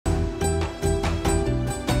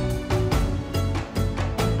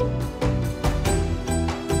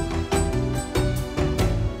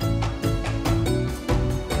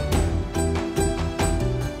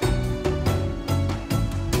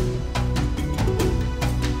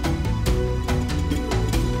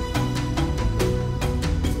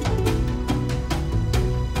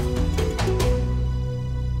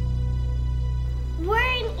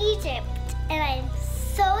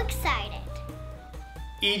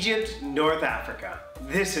Egypt, North Africa.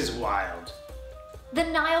 This is wild. The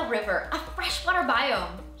Nile River, a freshwater biome.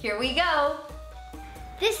 Here we go.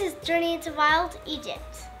 This is Journey into Wild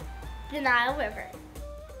Egypt, the Nile River.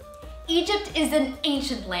 Egypt is an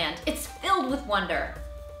ancient land. It's filled with wonder.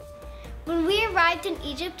 When we arrived in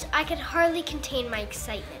Egypt, I could hardly contain my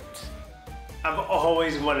excitement. I've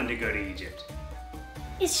always wanted to go to Egypt.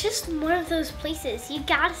 It's just one of those places you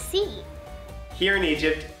gotta see. Here in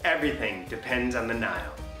Egypt, everything depends on the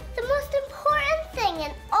Nile. The most important thing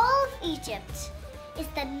in all of Egypt is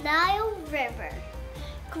the Nile River.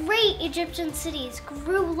 Great Egyptian cities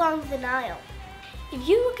grew along the Nile. If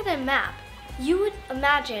you look at a map, you would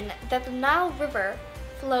imagine that the Nile River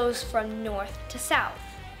flows from north to south.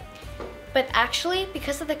 But actually,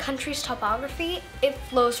 because of the country's topography, it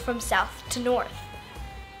flows from south to north.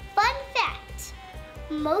 Fun fact,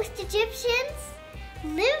 most Egyptians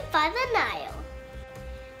live by the Nile,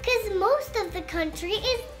 because most of the country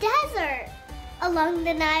is desert. Along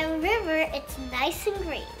the Nile River, it's nice and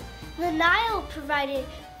green. The Nile provided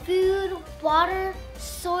food, water,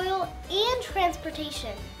 soil, and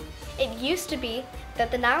transportation. It used to be that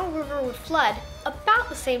the Nile River would flood about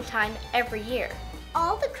the same time every year.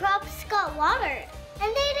 All the crops got water, and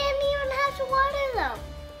they didn't even have to water them.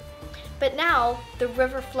 But now, the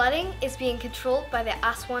river flooding is being controlled by the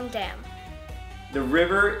Aswan Dam. The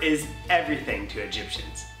river is everything to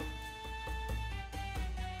Egyptians.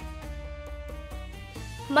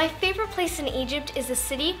 My favorite place in Egypt is a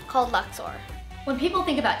city called Luxor. When people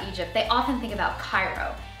think about Egypt, they often think about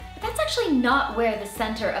Cairo. But that's actually not where the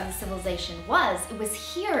center of the civilization was. It was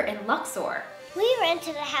here in Luxor. We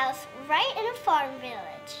rented a house right in a farm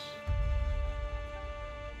village.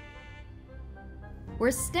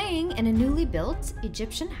 We're staying in a newly built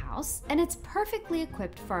Egyptian house, and it's perfectly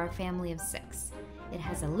equipped for our family of 6. It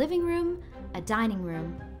has a living room, a dining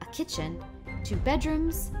room, a kitchen, 2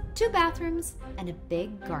 bedrooms, 2 bathrooms, and a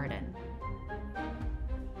big garden.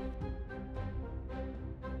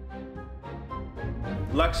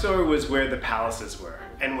 Luxor was where the palaces were,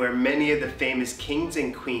 and where many of the famous kings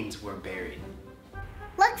and queens were buried.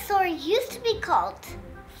 Luxor used to be called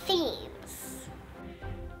Thebes.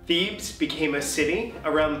 Thebes became a city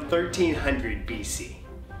around 1300 BC.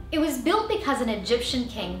 It was built because an Egyptian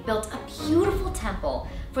king built a beautiful temple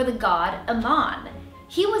for the god Ammon.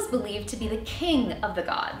 He was believed to be the king of the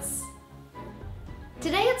gods.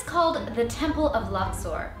 Today it's called the Temple of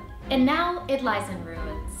Luxor, and now it lies in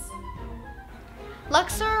ruins.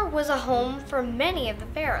 Luxor was a home for many of the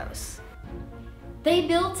pharaohs. They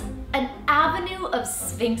built an avenue of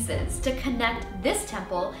sphinxes to connect this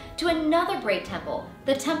temple to another great temple,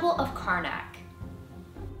 the Temple of Karnak.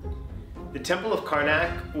 The Temple of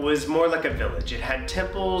Karnak was more like a village. It had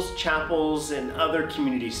temples, chapels, and other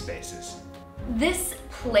community spaces. This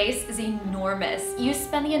place is enormous. You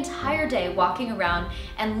spend the entire day walking around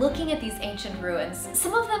and looking at these ancient ruins.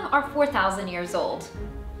 Some of them are 4,000 years old.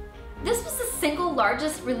 This was the single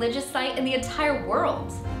largest religious site in the entire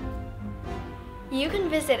world. You can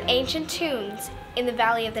visit ancient tombs in the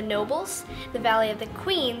Valley of the Nobles, the Valley of the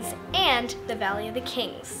Queens, and the Valley of the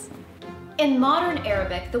Kings. In modern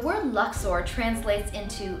Arabic, the word Luxor translates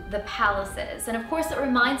into the palaces, and of course it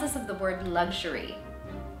reminds us of the word luxury.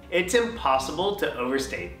 It's impossible to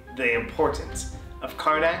overstate the importance of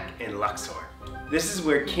Karnak and Luxor. This is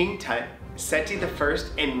where King Tut, Seti I,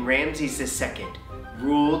 and Ramses II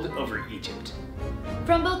ruled over Egypt.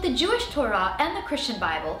 From both the Jewish Torah and the Christian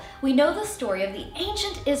Bible, we know the story of the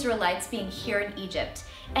ancient Israelites being here in Egypt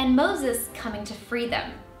and Moses coming to free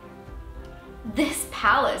them. This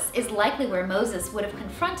palace is likely where Moses would have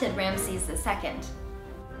confronted Ramses II.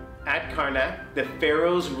 At Karnak, the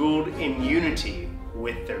pharaohs ruled in unity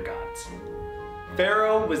with their gods.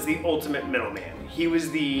 Pharaoh was the ultimate middleman. He was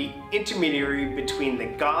the intermediary between the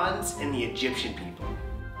gods and the Egyptian people.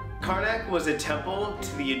 Karnak was a temple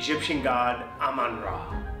to the Egyptian god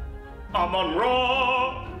Amun-Ra.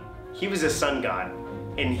 Amun-Ra! He was a sun god,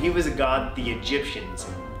 and he was a god the Egyptians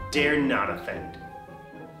dare not offend.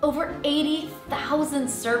 Over 80,000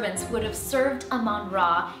 servants would have served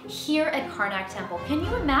Amun-Ra here at Karnak Temple. Can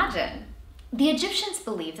you imagine? The Egyptians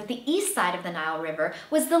believed that the east side of the Nile River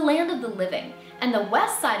was the land of the living, and the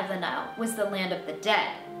west side of the Nile was the land of the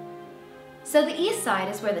dead. So the east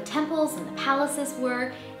side is where the temples and the palaces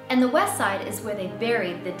were, and the west side is where they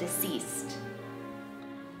buried the deceased.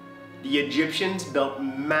 The Egyptians built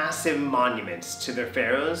massive monuments to their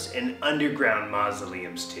pharaohs and underground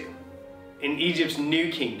mausoleums too. In Egypt's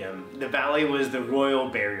new kingdom, the valley was the royal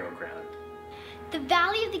burial ground. The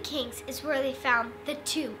Valley of the Kings is where they found the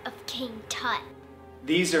tomb of King Tut.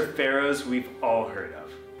 These are pharaohs we've all heard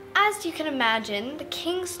of. As you can imagine, the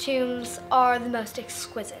king's tombs are the most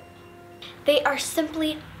exquisite. They are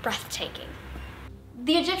simply breathtaking.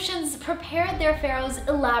 The Egyptians prepared their pharaohs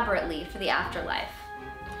elaborately for the afterlife.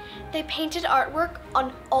 They painted artwork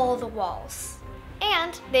on all the walls,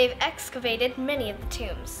 and they've excavated many of the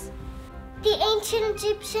tombs. The ancient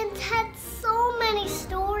Egyptians had so many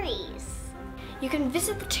stories. You can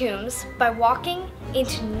visit the tombs by walking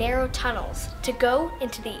into narrow tunnels to go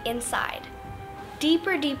into the inside,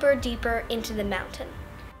 deeper, deeper, deeper into the mountain.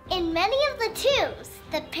 In many of the tombs,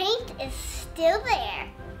 the paint is still there.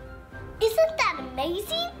 Isn't that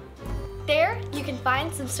amazing? There, you can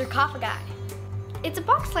find some sarcophagi. It's a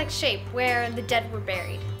box-like shape where the dead were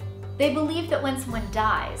buried. They believe that when someone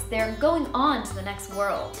dies, they're going on to the next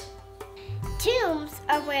world. Tombs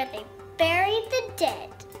are where they bury the dead.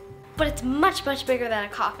 But it's much, much bigger than a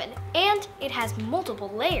coffin, and it has multiple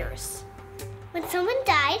layers. When someone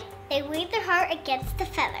died, they weighed their heart against the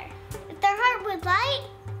feather. If their heart was light,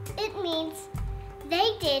 it means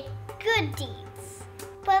they did good deeds.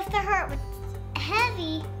 But if their heart was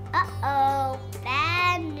heavy, uh-oh,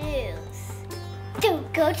 bad news.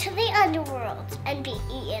 Don't go to the underworld and be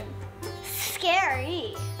eaten.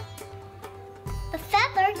 Scary. The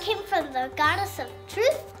feather came from the goddess of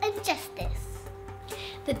truth and justice.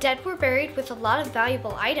 The dead were buried with a lot of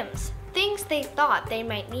valuable items, things they thought they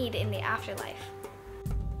might need in the afterlife.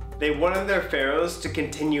 They wanted their pharaohs to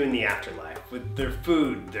continue in the afterlife with their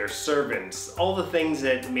food, their servants, all the things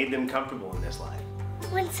that made them comfortable in this life.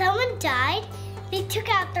 When someone died, they took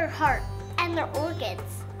out their heart and their organs.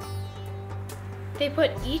 They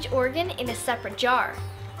put each organ in a separate jar.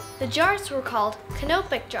 The jars were called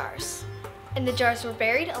canopic jars, and the jars were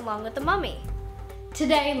buried along with the mummy.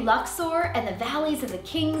 Today, Luxor and the valleys of the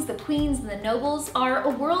kings, the queens, and the nobles are a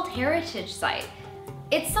World Heritage Site.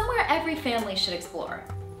 It's somewhere every family should explore.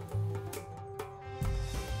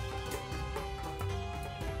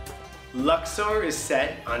 Luxor is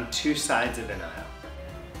set on two sides of the Nile.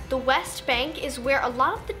 The West Bank is where a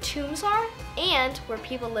lot of the tombs are and where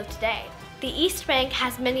people live today. The East Bank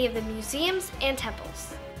has many of the museums and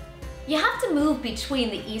temples. You have to move between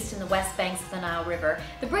the east and the west banks of the Nile River.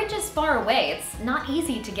 The bridge is far away. It's not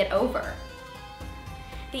easy to get over.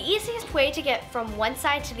 The easiest way to get from one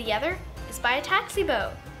side to the other is by a taxi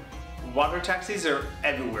boat. Water taxis are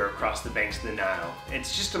everywhere across the banks of the Nile.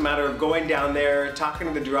 It's just a matter of going down there, talking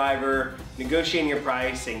to the driver, negotiating your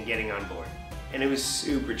price, and getting on board. And it was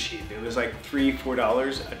super cheap. It was like $3,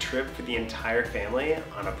 $4 a trip for the entire family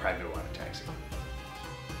on a private water taxi.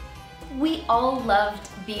 We all loved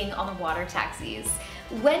being on the water taxis.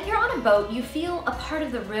 When you're on a boat, you feel a part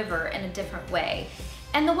of the river in a different way.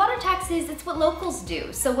 And the water taxis, it's what locals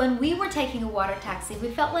do. So when we were taking a water taxi, we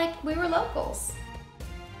felt like we were locals.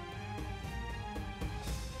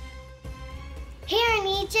 Here in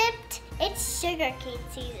Egypt, it's sugarcane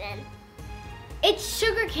season. It's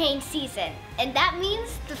sugarcane season, and that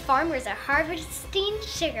means the farmers are harvesting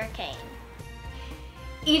sugarcane.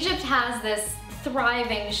 Egypt has this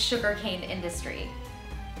thriving sugarcane industry.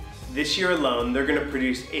 This year alone, they're going to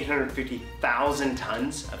produce 850,000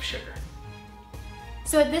 tons of sugar.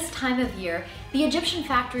 So at this time of year, the Egyptian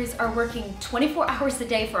factories are working 24 hours a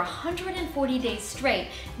day for 140 days straight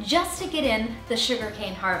just to get in the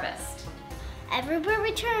sugarcane harvest. Everywhere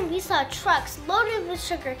we turned, we saw trucks loaded with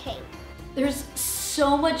sugarcane. There's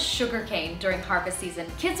so much sugarcane during harvest season.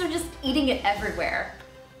 Kids are just eating it everywhere.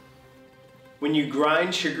 When you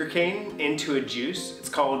grind sugarcane into a juice, it's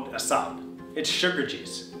called a sop. It's sugar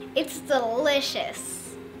juice. It's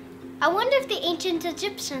delicious. I wonder if the ancient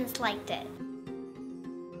Egyptians liked it.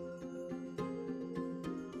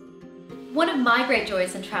 One of my great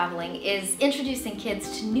joys in traveling is introducing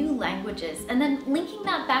kids to new languages and then linking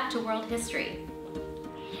that back to world history.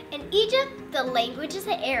 In Egypt, the language is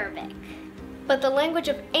Arabic, but the language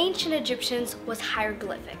of ancient Egyptians was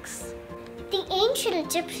hieroglyphics. The ancient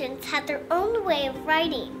Egyptians had their own way of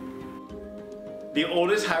writing. The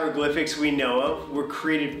oldest hieroglyphics we know of were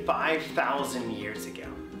created 5,000 years ago.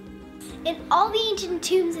 In all the ancient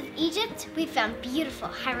tombs of Egypt, we found beautiful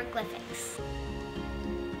hieroglyphics.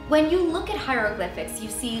 When you look at hieroglyphics, you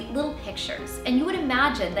see little pictures, and you would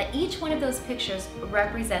imagine that each one of those pictures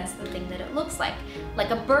represents the thing that it looks like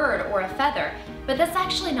a bird or a feather, but that's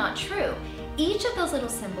actually not true. Each of those little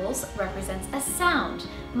symbols represents a sound,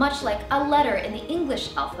 much like a letter in the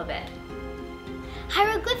English alphabet.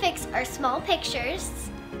 Hieroglyphics are small pictures,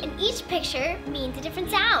 and each picture means a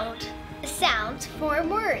different sound. Sounds form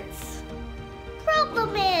words.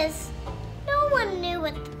 Problem is, no one knew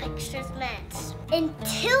what the pictures meant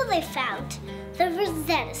until they found the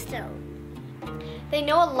Rosetta Stone. They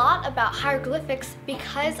know a lot about hieroglyphics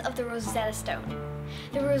because of the Rosetta Stone.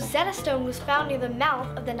 The Rosetta Stone was found near the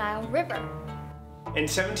mouth of the Nile River. In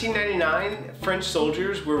 1799, French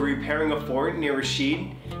soldiers were repairing a fort near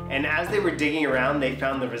Rashid, and as they were digging around, they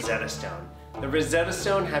found the Rosetta Stone. The Rosetta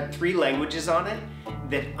Stone had 3 languages on it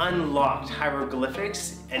that unlocked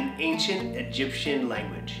hieroglyphics, an ancient Egyptian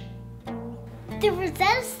language. The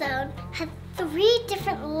Rosetta Stone had 3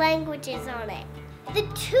 different languages on it. The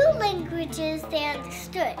 2 languages they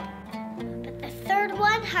understood, but the 3rd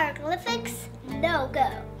one, hieroglyphics, no go.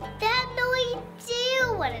 They had no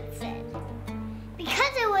idea what it said.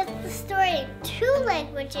 Because it was the story in 2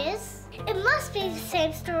 languages, it must be the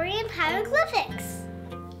same story in hieroglyphics.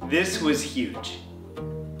 This was huge.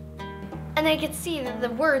 And they could see that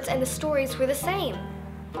the words and the stories were the same.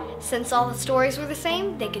 Since all the stories were the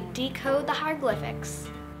same, they could decode the hieroglyphics.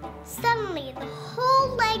 Suddenly, the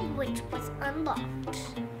whole language was unlocked.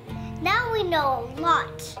 Now we know a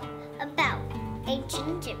lot about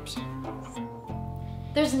ancient Egyptians.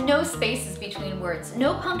 There's no spaces between words,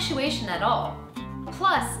 no punctuation at all.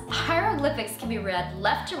 Plus, hieroglyphics can be read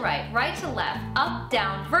left to right to left, up,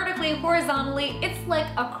 down, vertically, horizontally. It's like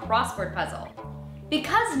a crossword puzzle.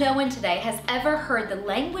 Because no one today has ever heard the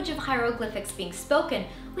language of hieroglyphics being spoken,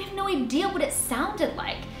 we have no idea what it sounded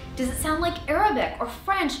like. Does it sound like Arabic or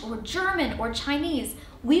French or German or Chinese?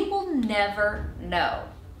 We will never know.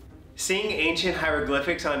 Seeing ancient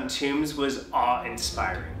hieroglyphics on tombs was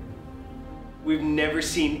awe-inspiring. We've never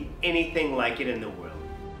seen anything like it in the world.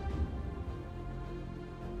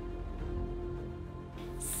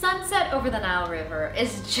 Sunset over the Nile River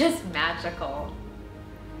is just magical.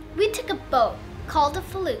 We took a boat called a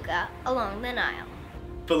felucca along the Nile.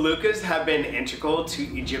 Feluccas have been integral to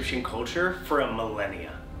Egyptian culture for a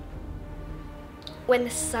millennia. When the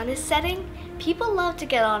sun is setting, people love to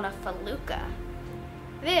get on a felucca.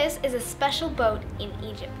 This is a special boat in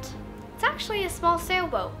Egypt. It's actually a small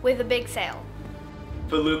sailboat with a big sail.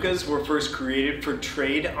 Feluccas were first created for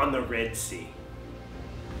trade on the Red Sea.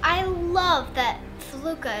 I love that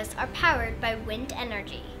feluccas are powered by wind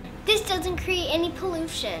energy. This doesn't create any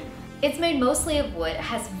pollution. It's made mostly of wood,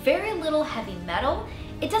 has very little heavy metal.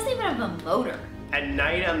 It doesn't even have a motor. At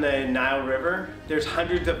night on the Nile River, there's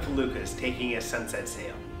hundreds of feluccas taking a sunset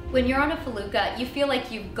sail. When you're on a felucca, you feel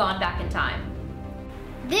like you've gone back in time.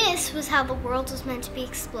 This was how the world was meant to be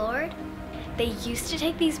explored. They used to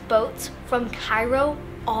take these boats from Cairo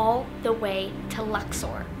all the way to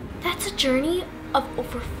Luxor. That's a journey of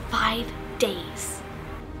over 5 days.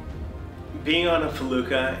 Being on a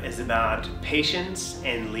felucca is about patience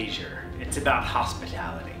and leisure. It's about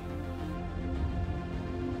hospitality.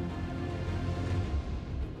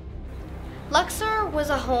 Luxor was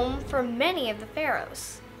a home for many of the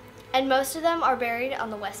pharaohs, and most of them are buried on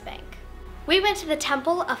the West Bank. We went to the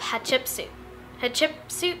temple of Hatshepsut. I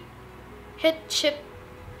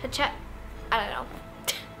don't know.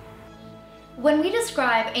 When we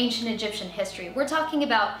describe ancient Egyptian history, we're talking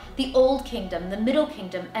about the Old Kingdom, the Middle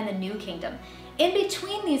Kingdom, and the New Kingdom. In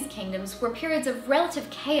between these kingdoms were periods of relative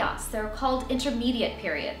chaos. They're called intermediate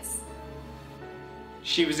periods.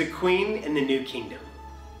 She was a queen in the New Kingdom.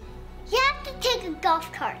 You have to take a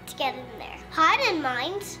golf cart to get in there. I didn't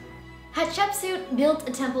mind. Hatshepsut built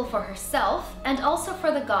a temple for herself and also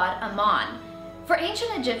for the god Ammon. For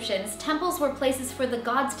ancient Egyptians, temples were places for the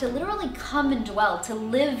gods to literally come and dwell, to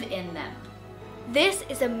live in them. This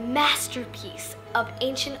is a masterpiece of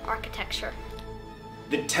ancient architecture.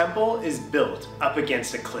 The temple is built up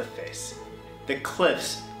against a cliff face. The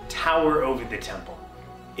cliffs tower over the temple.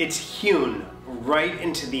 It's hewn right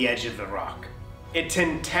into the edge of the rock. It's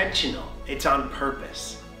intentional. It's on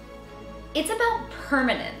purpose. It's about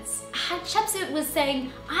permanence. Hatshepsut was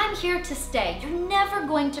saying, I'm here to stay. You're never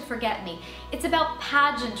going to forget me. It's about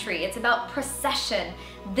pageantry. It's about procession.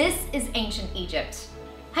 This is ancient Egypt.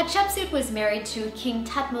 Hatshepsut was married to King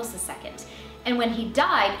Thutmose II, and when he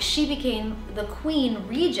died, she became the queen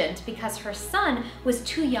regent because her son was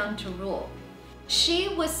too young to rule. She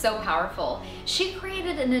was so powerful. She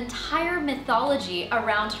created an entire mythology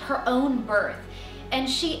around her own birth, and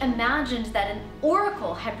she imagined that an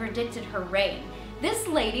oracle had predicted her reign. This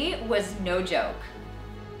lady was no joke.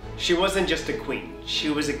 She wasn't just a queen, she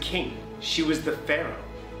was a king. She was the pharaoh.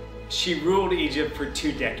 She ruled Egypt for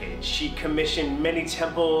 2 decades. She commissioned many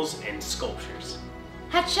temples and sculptures.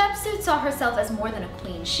 Hatshepsut saw herself as more than a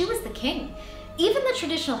queen. She was the king. Even the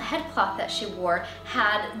traditional headcloth that she wore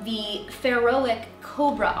had the pharaohic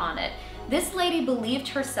cobra on it. This lady believed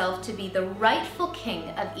herself to be the rightful king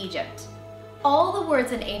of Egypt. All the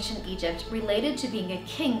words in ancient Egypt related to being a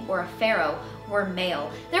king or a pharaoh were male.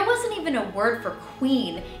 There wasn't even a word for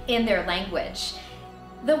queen in their language.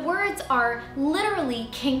 The words are literally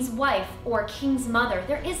king's wife or king's mother.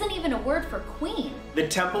 There isn't even a word for queen. The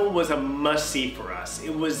temple was a must-see for us.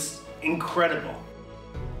 It was incredible.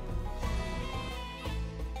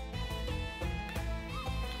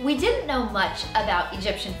 We didn't know much about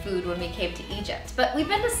Egyptian food when we came to Egypt, but we've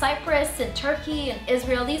been to Cyprus and Turkey and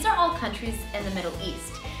Israel. These are all countries in the Middle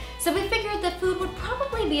East. So we figured the food would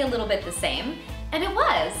probably be a little bit the same, and it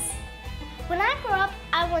was. When I grow up,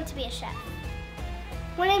 I want to be a chef.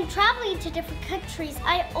 When I'm traveling to different countries,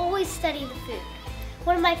 I always study the food.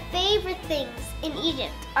 One of my favorite things in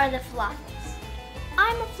Egypt are the falafels.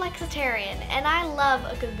 I'm a flexitarian and I love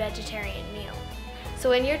a good vegetarian meal. So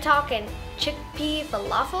when you're talking chickpea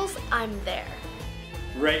falafels, I'm there.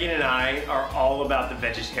 Reagan and I are all about the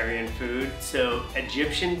vegetarian food, so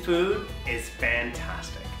Egyptian food is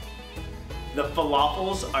fantastic. The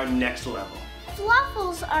falafels are next level.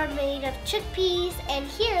 Falafels are made of chickpeas, and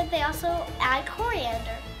here they also add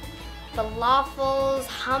coriander. Falafels,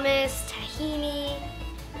 hummus, tahini.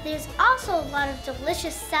 There's also a lot of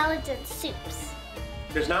delicious salads and soups.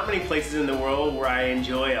 There's not many places in the world where I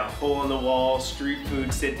enjoy a hole-in-the-wall street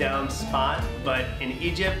food sit-down spot, but in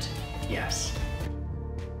Egypt, yes.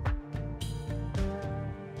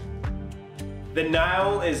 The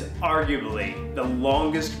Nile is arguably the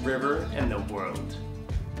longest river in the world.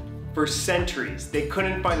 For centuries, they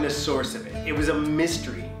couldn't find the source of it. It was a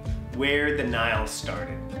mystery where the Nile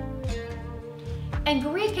started. In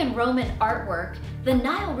Greek and Roman artwork, the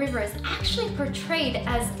Nile River is actually portrayed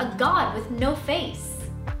as a god with no face.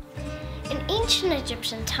 In ancient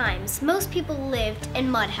Egyptian times, most people lived in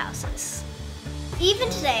mud houses. Even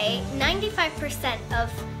today, 95% of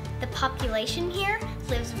the population here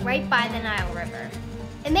lives right by the Nile River.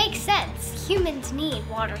 It makes sense. Humans need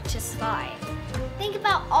water to survive. Think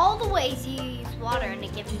about all the ways you use water in a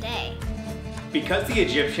given day. Because the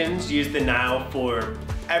Egyptians used the Nile for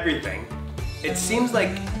everything, it seems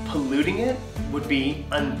like polluting it would be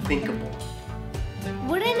unthinkable.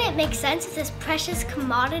 Wouldn't it make sense if this precious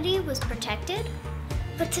commodity was protected?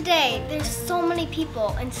 But today, there's so many people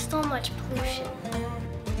and so much pollution.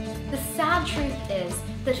 The sad truth is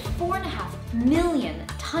that 4.5 million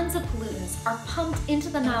tons of pollutants are pumped into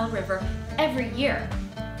the Nile River every year.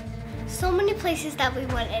 So many places that we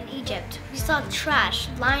went in Egypt, we saw trash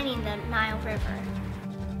lining the Nile River.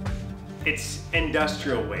 It's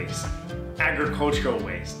industrial waste, agricultural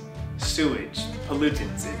waste, sewage,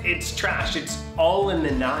 pollutants. It's trash. It's all in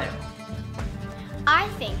the Nile. I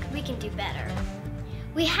think we can do better.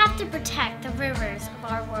 We have to protect the rivers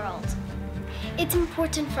of our world. It's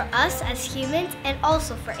important for us as humans and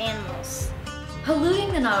also for animals.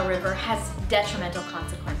 Polluting the Nile River has detrimental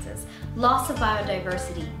consequences. Loss of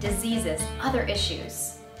biodiversity, diseases, other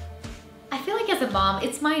issues. I feel like as a mom,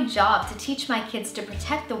 it's my job to teach my kids to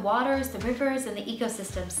protect the waters, the rivers, and the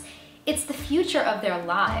ecosystems. It's the future of their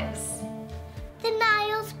lives. The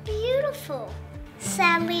Nile's beautiful.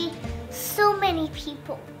 Sadly, so many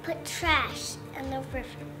people put trash in the river.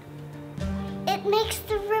 It makes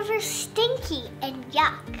the river stinky and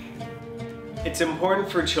yuck. It's important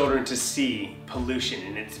for children to see pollution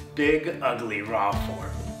in its big, ugly, raw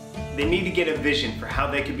form. They need to get a vision for how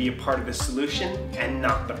they could be a part of the solution and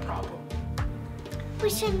not the problem. We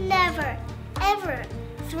should never, ever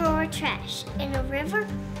throw our trash in a river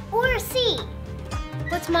or a sea.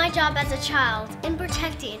 What's my job as a child in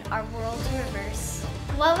protecting our world's rivers?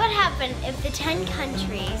 What would happen if the 10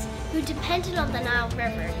 countries who depended on the Nile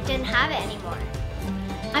River didn't have it anymore?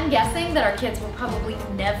 I'm guessing that our kids will probably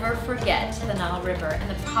never forget the Nile River and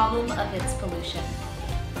the problem of its pollution.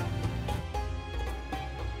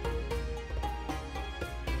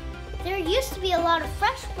 There used to be a lot of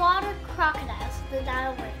freshwater crocodiles in the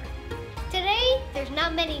Nile River. Today, there's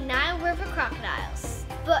not many Nile River crocodiles,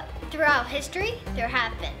 but throughout history, there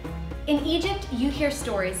have been. In Egypt, you hear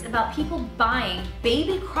stories about people buying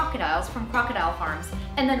baby crocodiles from crocodile farms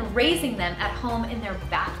and then raising them at home in their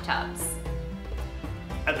bathtubs.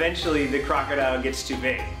 Eventually, the crocodile gets too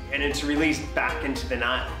big and it's released back into the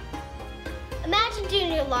Nile. Imagine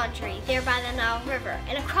doing your laundry there by the Nile River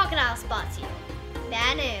and a crocodile spots you.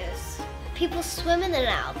 Bad news. People swim in the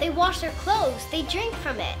Nile, they wash their clothes, they drink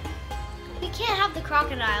from it. We can't have the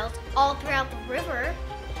crocodiles all throughout the river.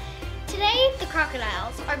 Today, the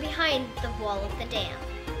crocodiles are behind the wall of the dam.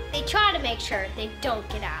 They try to make sure they don't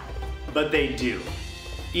get out. But they do.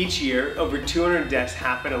 Each year, over 200 deaths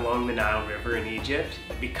happen along the Nile River in Egypt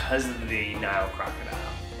because of the Nile crocodile.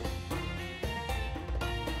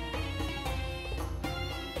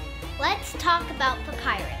 Let's talk about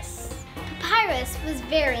papyrus. Papyrus was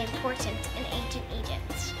very important in ancient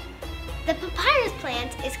Egypt. The papyrus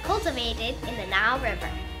plant is cultivated in the Nile River.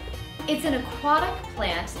 It's an aquatic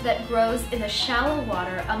plant that grows in the shallow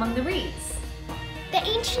water among the reeds. The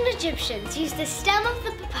ancient Egyptians used the stem of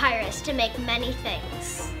the papyrus to make many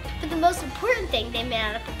things. But the most important thing they made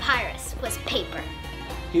out of papyrus was paper.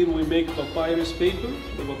 Here we make papyrus paper.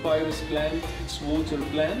 The papyrus plant, it's water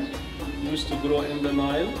plant, used to grow in the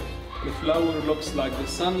Nile. The flower looks like the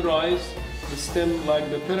sunrise, the stem like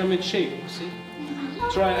the pyramid shape, see?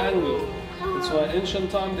 Triangle. That's why ancient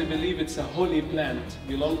time they believe it's a holy plant,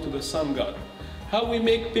 belong to the sun god. How we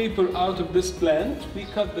make paper out of this plant? We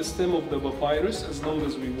cut the stem of the papyrus as long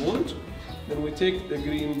as we want. Then we take the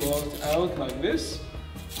green part out like this,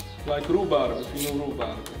 like rhubarb, if you know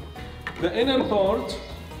rhubarb. The inner part,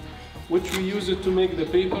 which we use it to make the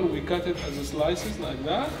paper, we cut it as slices like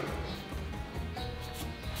that.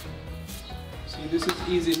 See, this is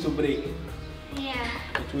easy to break. Yeah.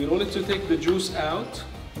 But we roll it to take the juice out,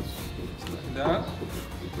 like that.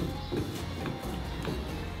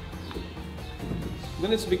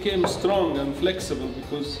 Then it became strong and flexible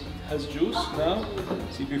because it has juice now.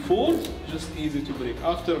 See, before, just easy to break.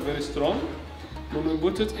 After, very strong. When we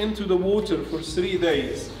put it into the water for 3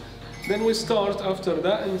 days. Then we start after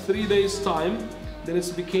that in 3 days time. Then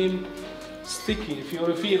it became sticky, if you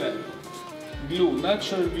want to feel it. Glue,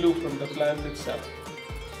 natural glue from the plant itself.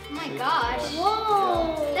 Oh my gosh.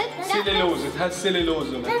 Whoa! Cellulose, it has cellulose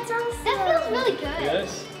in it. That's awesome. That feels really good.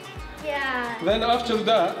 Yes. Yeah. Then after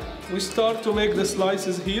that, we start to make the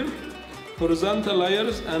slices here, horizontal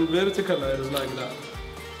layers and vertical layers like that.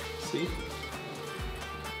 See?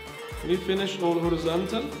 We finish all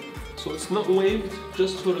horizontal, so it's not waved,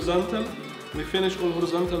 just horizontal. We finish all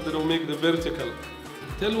horizontal, then we'll make the vertical.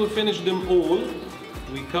 Till we finish them all,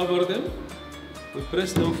 we cover them, we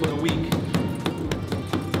press them for a week.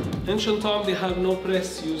 Ancient time they have no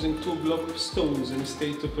press, using 2 blocks of stones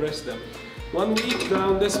instead to press them. 1 week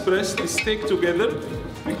down this press, they stick together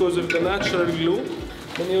because of the natural glue.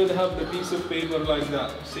 Then you would have the piece of paper like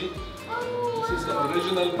that, see? This is the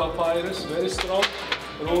original papyrus, very strong.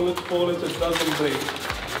 Roll it, fold it, it doesn't break.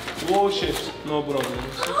 Wash it, no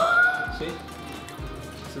problem. See?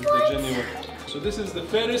 This is the genuine. So this is the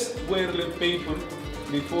first wearlet paper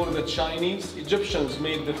before the Chinese. Egyptians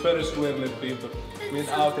made the first wearlet paper made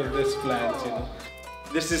out of this plant, you know.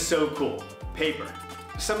 This is so cool. Paper.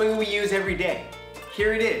 Something we use every day.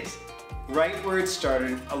 Here it is, right where it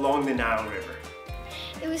started along the Nile River.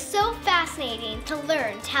 It was so fascinating to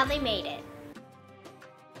learn how they made it.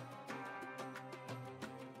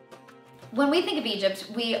 When we think of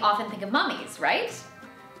Egypt, we often think of mummies, right?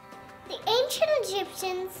 The ancient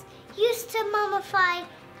Egyptians used to mummify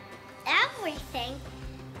everything.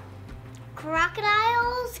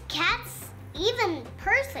 Crocodiles, cats, even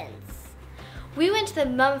persons. We went to the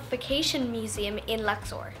Mummification Museum in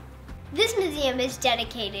Luxor. This museum is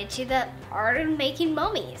dedicated to the art of making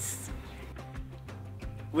mummies.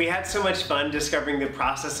 We had so much fun discovering the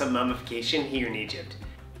process of mummification here in Egypt.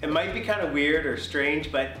 It might be kind of weird or strange,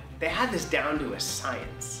 but they had this down to a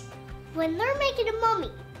science. When they're making a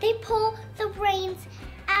mummy, they pull the brains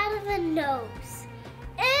out of the nose.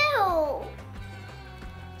 Ew!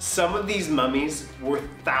 Some of these mummies were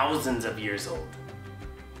thousands of years old.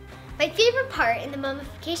 My favorite part in the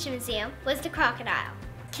Mummification Museum was the crocodile.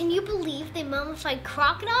 Can you believe they mummified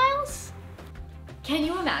crocodiles? Can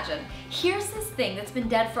you imagine? Here's this thing that's been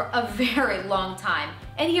dead for a very long time,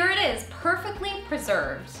 and here it is, perfectly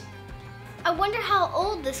preserved. I wonder how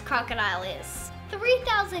old this crocodile is.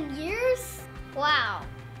 3,000 years? Wow.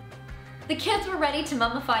 The kids were ready to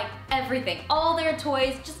mummify everything, all their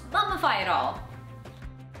toys, just mummify it all.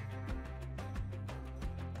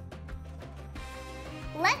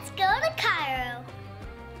 Let's go to Cairo.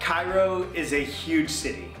 Cairo is a huge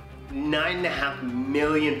city. 9.5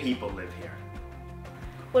 million people live here.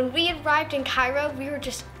 When we arrived in Cairo, we were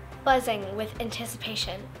just buzzing with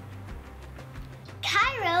anticipation.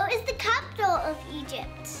 Cairo is the capital of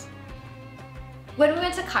Egypt. When we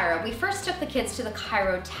went to Cairo, we first took the kids to the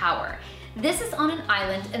Cairo Tower. This is on an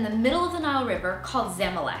island in the middle of the Nile River called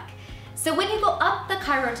Zamalek. So when you go up the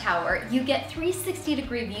Cairo Tower, you get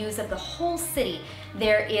 360-degree views of the whole city.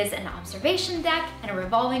 There is an observation deck and a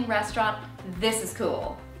revolving restaurant. This is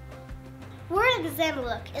cool. We're in the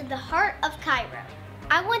Zamalek in the heart of Cairo.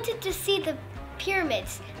 I wanted to see the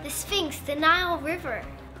pyramids, the Sphinx, the Nile River.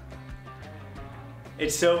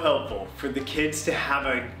 It's so helpful for the kids to have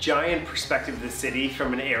a giant perspective of the city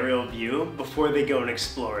from an aerial view before they go and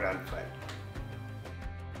explore it on foot.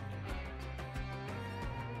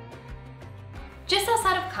 Just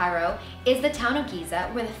outside of Cairo is the town of Giza,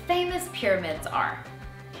 where the famous pyramids are.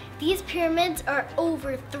 These pyramids are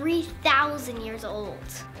over 3,000 years old.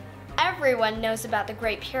 Everyone knows about the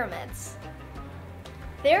Great Pyramids.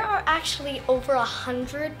 There are actually over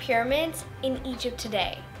 100 pyramids in Egypt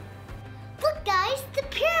today. Look guys, the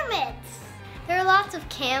pyramids! There are lots of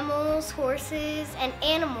camels, horses, and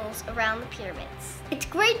animals around the pyramids. It's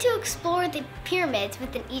great to explore the pyramids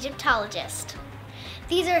with an Egyptologist.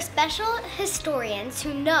 These are special historians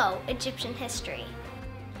who know Egyptian history.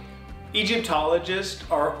 Egyptologists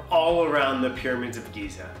are all around the pyramids of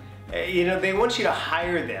Giza. You know, they want you to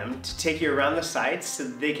hire them to take you around the sites so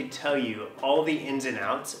that they can tell you all the ins and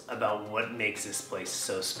outs about what makes this place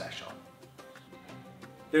so special.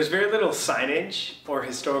 There's very little signage or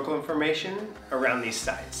historical information around these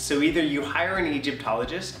sites, so either you hire an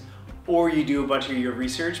Egyptologist or you do a bunch of your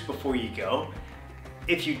research before you go.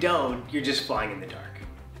 If you don't, you're just flying in the dark.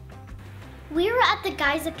 We were at the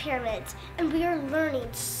Giza pyramids and we are learning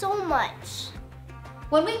so much.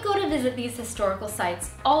 When we go to visit these historical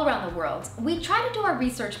sites all around the world, we try to do our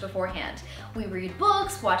research beforehand. We read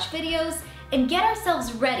books, watch videos, and get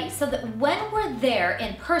ourselves ready so that when we're there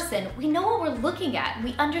in person, we know what we're looking at and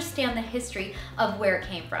we understand the history of where it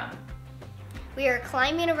came from. We are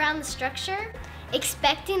climbing around the structure,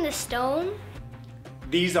 expecting the stone.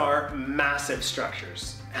 These are massive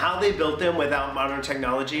structures. How they built them without modern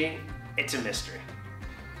technology, it's a mystery.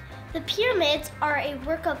 The pyramids are a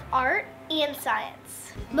work of art and science.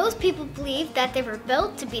 Most people believe that they were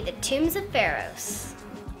built to be the tombs of pharaohs.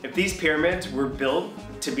 If these pyramids were built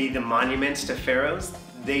to be the monuments to pharaohs,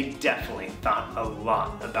 they definitely thought a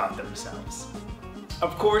lot about themselves.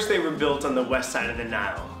 Of course, they were built on the west side of the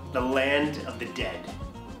Nile, the land of the dead.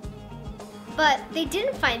 But they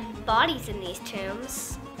didn't find bodies in these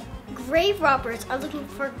tombs. Grave robbers are looking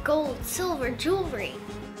for gold, silver, jewelry.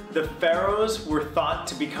 The pharaohs were thought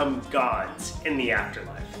to become gods in the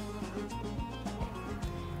afterlife.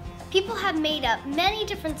 People have made up many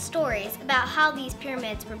different stories about how these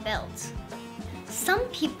pyramids were built. Some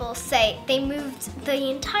people say they moved the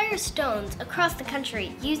entire stones across the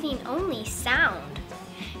country using only sound.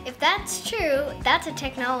 If that's true, that's a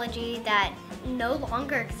technology that no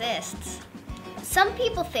longer exists. Some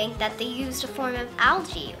people think that they used a form of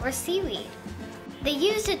algae or seaweed. They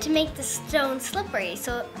used it to make the stone slippery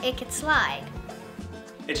so it could slide.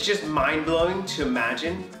 It's just mind-blowing to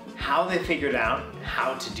imagine how they figured out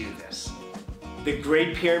how to do this. The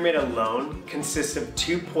Great Pyramid alone consists of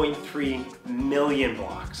 2.3 million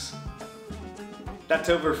blocks. That's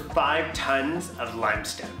over 5 tons of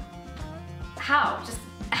limestone. How? Just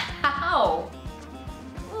how?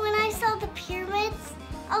 When I saw the pyramids,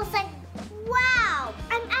 I was like, wow,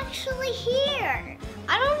 I'm actually here.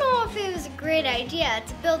 I don't know if it was a great idea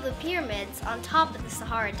to build the pyramids on top of the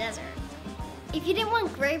Sahara Desert. If you didn't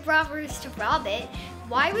want grave robbers to rob it,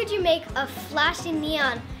 why would you make a flashing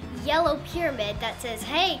neon yellow pyramid that says,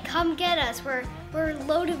 hey, come get us, we're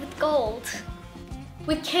loaded with gold?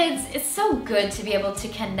 With kids, it's so good to be able to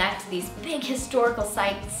connect these big historical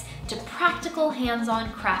sites to practical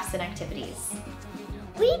hands-on crafts and activities.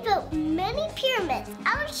 We built many pyramids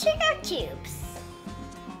out of sugar cubes.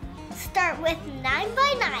 Start with 9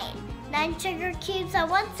 by 9. 9 sugar cubes on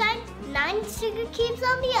one side, 9 sugar cubes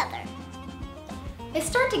on the other. I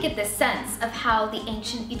start to get this sense of how the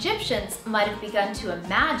ancient Egyptians might have begun to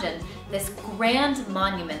imagine this grand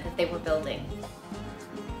monument that they were building.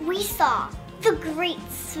 We saw the Great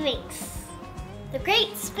Sphinx. The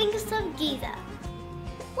Great Sphinx of Giza.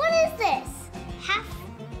 What is this? Half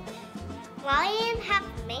lion, half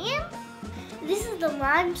man? This is the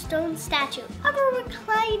limestone statue of a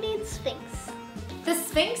reclining sphinx. The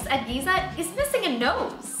Sphinx at Giza is missing a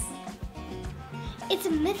nose. It's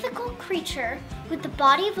a mythical creature with the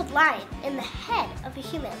body of a lion and the head of a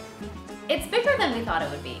human. It's bigger than we thought it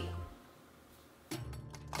would be.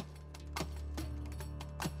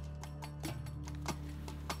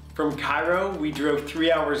 From Cairo, we drove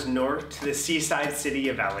 3 hours north to the seaside city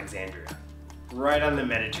of Alexandria, right on the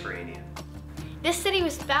Mediterranean. This city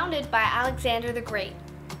was founded by Alexander the Great.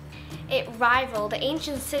 It rivaled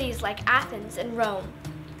ancient cities like Athens and Rome.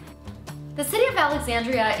 The city of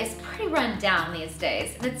Alexandria is pretty run down these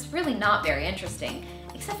days, and it's really not very interesting,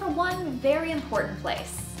 except for one very important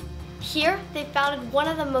place. Here, they founded one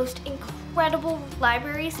of the most incredible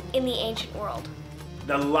libraries in the ancient world.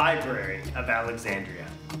 The Library of Alexandria.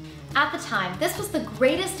 At the time, this was the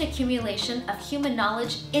greatest accumulation of human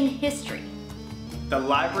knowledge in history. The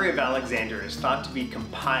Library of Alexandria is thought to be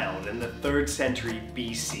compiled in the 3rd century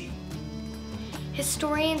BC.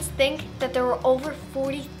 Historians think that there were over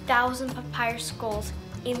 40,000 papyrus scrolls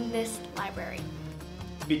in this library.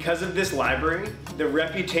 Because of this library, the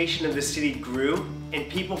reputation of the city grew and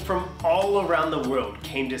people from all around the world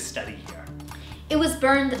came to study here. It was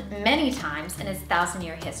burned many times in its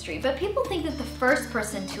 1,000-year history, but people think that the first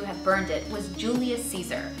person to have burned it was Julius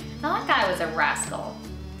Caesar. Now that guy was a rascal.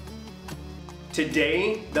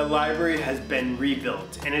 Today, the library has been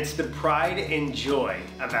rebuilt, and it's the pride and joy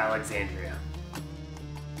of Alexandria.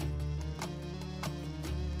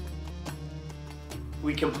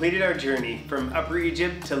 We completed our journey from Upper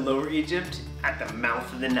Egypt to Lower Egypt at the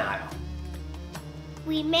mouth of the Nile.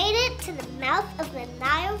 We made it to the mouth of the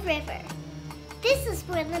Nile River. This is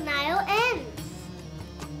where the Nile ends.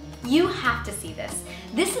 You have to see this.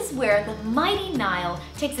 This is where the mighty Nile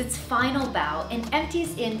takes its final bow and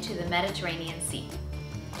empties into the Mediterranean Sea.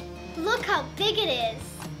 Look how big it is.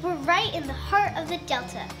 We're right in the heart of the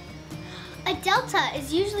delta. A delta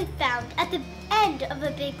is usually found at the end of a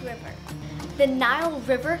big river. The Nile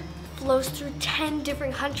River flows through 10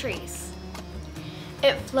 different countries.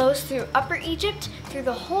 It flows through Upper Egypt, through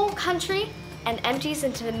the whole country, and empties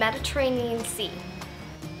into the Mediterranean Sea.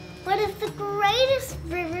 One of the greatest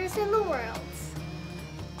rivers in the world.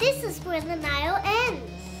 This is where the Nile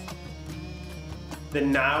ends. The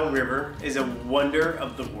Nile River is a wonder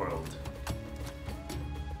of the world.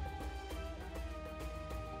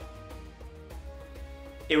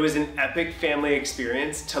 It was an epic family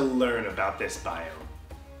experience to learn about this biome.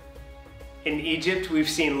 In Egypt, we've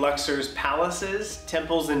seen Luxor's palaces,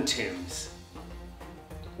 temples, and tombs.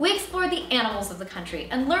 We explored the animals of the country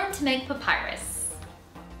and learned to make papyrus.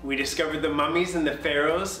 We discovered the mummies and the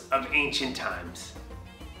pharaohs of ancient times.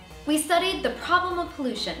 We studied the problem of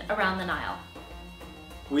pollution around the Nile.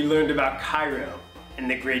 We learned about Cairo and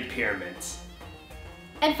the Great Pyramids.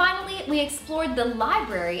 And finally, we explored the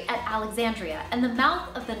library at Alexandria and the mouth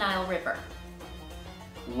of the Nile River.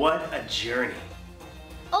 What a journey!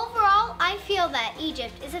 Overall, I feel that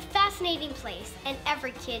Egypt is a fascinating place and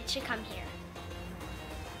every kid should come here.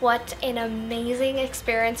 What an amazing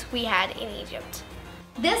experience we had in Egypt.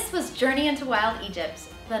 This was Journey into Wild Egypt,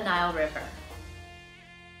 the Nile River.